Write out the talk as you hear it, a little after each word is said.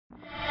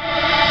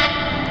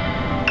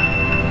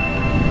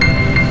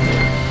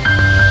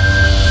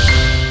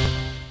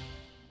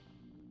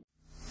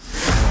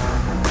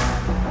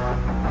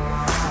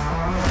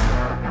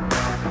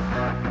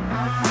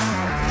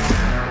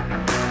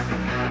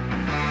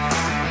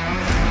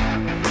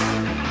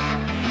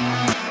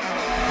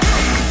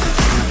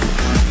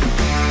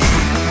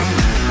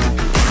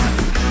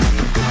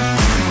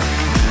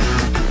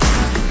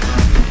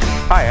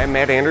I'm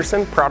Matt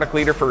Anderson, product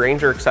leader for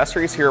Ranger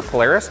accessories here at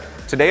Polaris.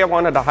 Today I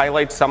wanted to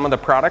highlight some of the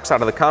products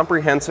out of the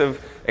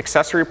comprehensive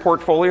accessory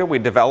portfolio we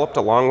developed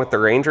along with the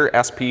Ranger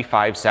SP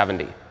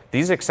 570.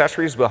 These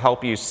accessories will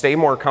help you stay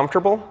more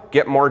comfortable,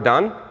 get more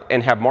done,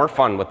 and have more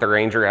fun with the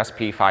Ranger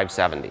SP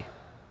 570.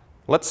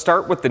 Let's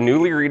start with the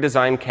newly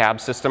redesigned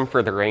cab system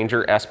for the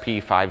Ranger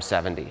SP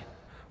 570.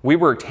 We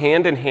worked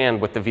hand in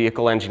hand with the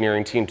vehicle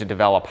engineering team to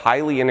develop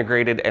highly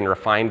integrated and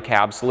refined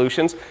cab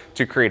solutions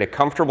to create a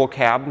comfortable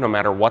cab no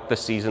matter what the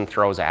season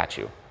throws at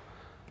you.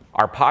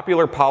 Our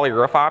popular poly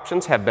roof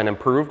options have been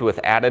improved with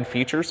added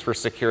features for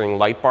securing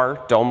light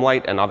bar, dome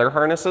light, and other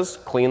harnesses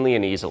cleanly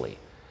and easily.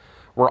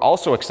 We're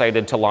also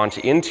excited to launch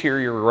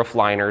interior roof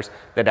liners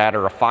that add a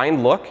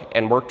refined look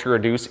and work to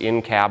reduce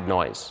in-cab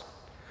noise.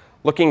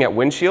 Looking at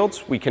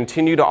windshields, we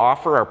continue to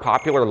offer our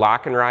popular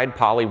lock and ride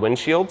poly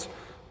windshields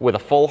with a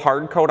full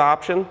hard coat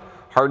option,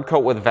 hard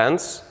coat with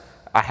vents,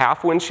 a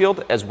half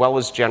windshield, as well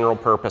as general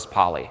purpose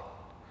poly.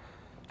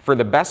 For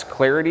the best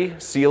clarity,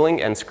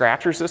 sealing, and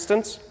scratch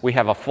resistance, we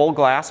have a full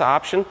glass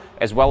option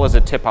as well as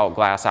a tip out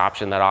glass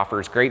option that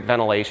offers great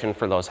ventilation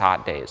for those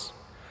hot days.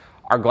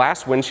 Our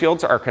glass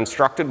windshields are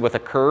constructed with a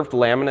curved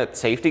laminate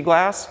safety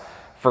glass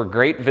for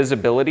great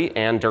visibility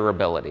and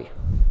durability.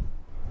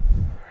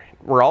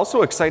 We're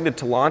also excited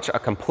to launch a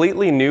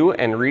completely new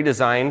and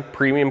redesigned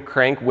premium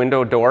crank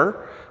window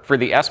door for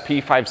the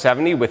SP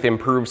 570 with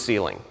improved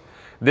sealing.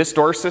 This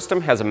door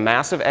system has a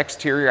massive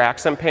exterior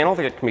accent panel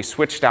that can be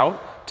switched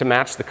out to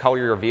match the color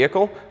of your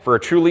vehicle for a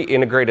truly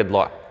integrated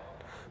look.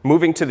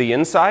 Moving to the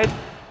inside,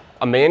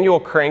 a manual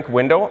crank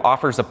window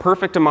offers a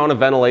perfect amount of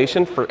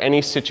ventilation for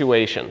any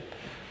situation.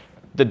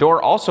 The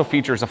door also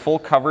features a full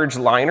coverage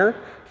liner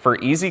for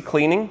easy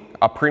cleaning,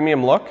 a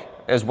premium look,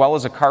 as well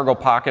as a cargo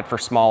pocket for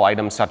small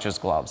items such as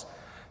gloves.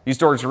 These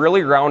doors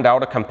really round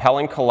out a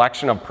compelling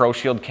collection of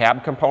ProShield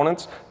cab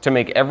components to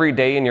make every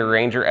day in your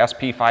Ranger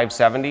SP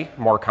 570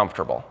 more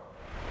comfortable.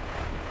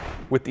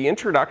 With the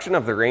introduction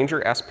of the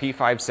Ranger SP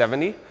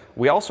 570,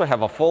 we also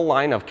have a full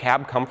line of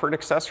cab comfort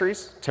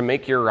accessories to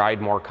make your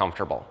ride more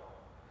comfortable.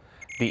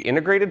 The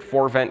integrated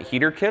 4-vent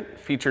heater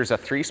kit features a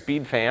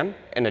 3-speed fan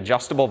and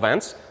adjustable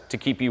vents to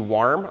keep you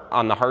warm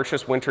on the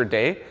harshest winter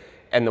day,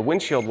 and the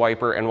windshield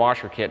wiper and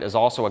washer kit is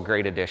also a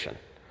great addition.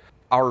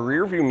 Our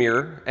rear view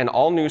mirror and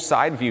all new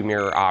side view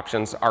mirror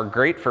options are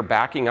great for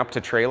backing up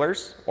to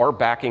trailers or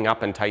backing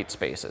up in tight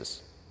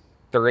spaces.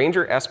 The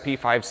Ranger SP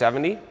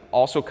 570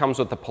 also comes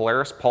with the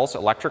Polaris Pulse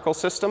electrical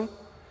system.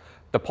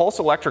 The Pulse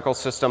electrical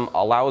system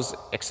allows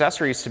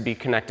accessories to be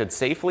connected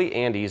safely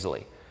and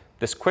easily.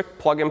 This quick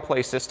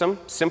plug-and-play system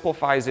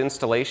simplifies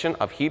installation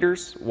of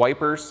heaters,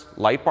 wipers,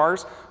 light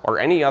bars, or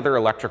any other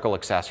electrical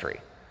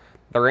accessory.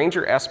 The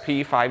Ranger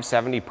SP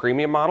 570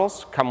 premium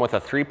models come with a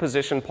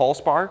 3-position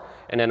pulse bar,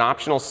 and an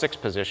optional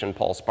 6-position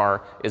pulse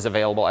bar is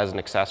available as an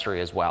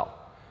accessory as well.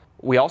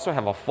 We also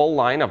have a full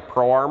line of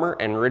Pro Armor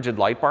and rigid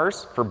light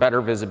bars for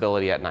better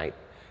visibility at night.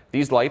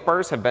 These light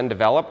bars have been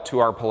developed to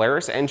our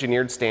Polaris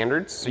engineered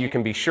standards, so you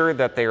can be sure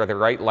that they are the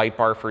right light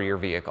bar for your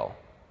vehicle.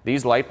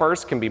 These light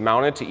bars can be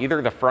mounted to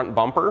either the front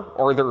bumper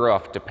or the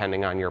roof,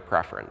 depending on your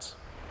preference.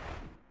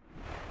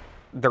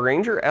 The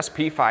Ranger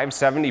SP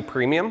 570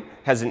 Premium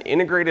has an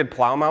integrated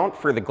plow mount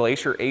for the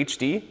Glacier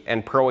HD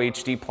and Pro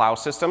HD plow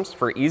systems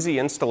for easy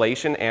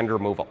installation and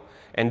removal,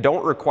 and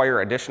don't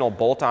require additional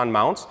bolt-on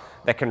mounts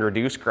that can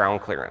reduce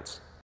ground clearance.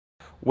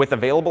 With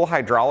available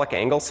hydraulic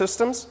angle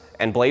systems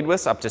and blade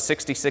widths up to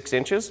 66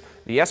 inches,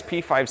 the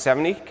SP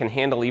 570 can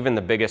handle even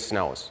the biggest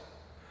snows.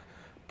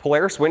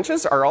 Polaris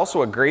winches are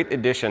also a great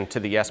addition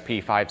to the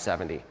SP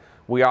 570.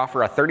 We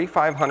offer a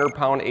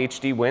 3,500-pound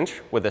HD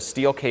winch with a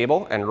steel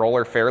cable and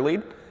roller fair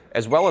lead,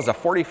 as well as a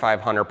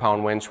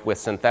 4,500-pound winch with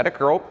synthetic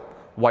rope,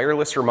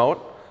 wireless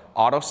remote,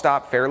 auto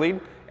stop fair lead,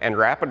 and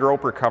rapid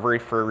rope recovery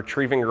for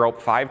retrieving rope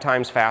 5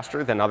 times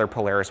faster than other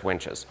Polaris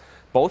winches.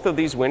 Both of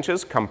these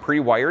winches come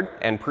pre-wired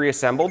and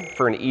pre-assembled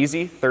for an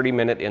easy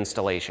 30-minute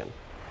installation.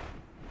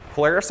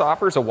 Polaris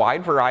offers a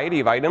wide variety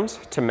of items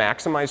to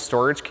maximize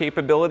storage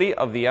capability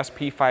of the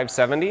SP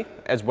 570,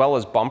 as well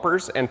as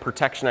bumpers and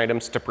protection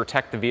items to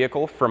protect the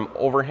vehicle from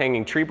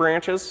overhanging tree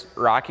branches,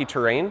 rocky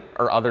terrain,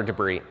 or other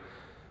debris.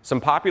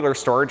 Some popular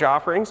storage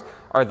offerings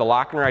are the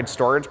lock and ride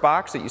storage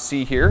box that you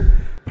see here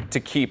to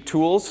keep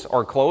tools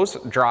or clothes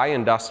dry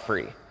and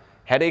dust-free,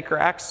 headache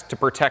racks to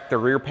protect the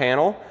rear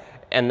panel,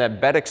 and the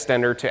bed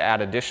extender to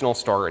add additional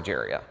storage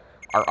area.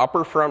 Our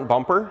upper front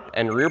bumper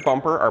and rear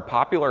bumper are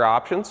popular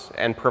options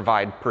and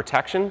provide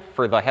protection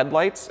for the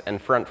headlights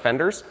and front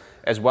fenders,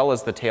 as well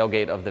as the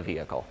tailgate of the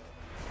vehicle.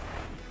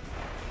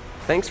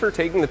 Thanks for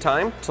taking the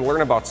time to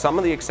learn about some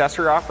of the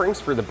accessory offerings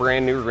for the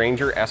brand new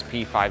Ranger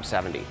SP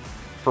 570.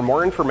 For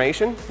more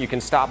information, you can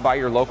stop by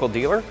your local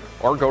dealer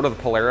or go to the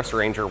Polaris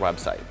Ranger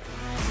website.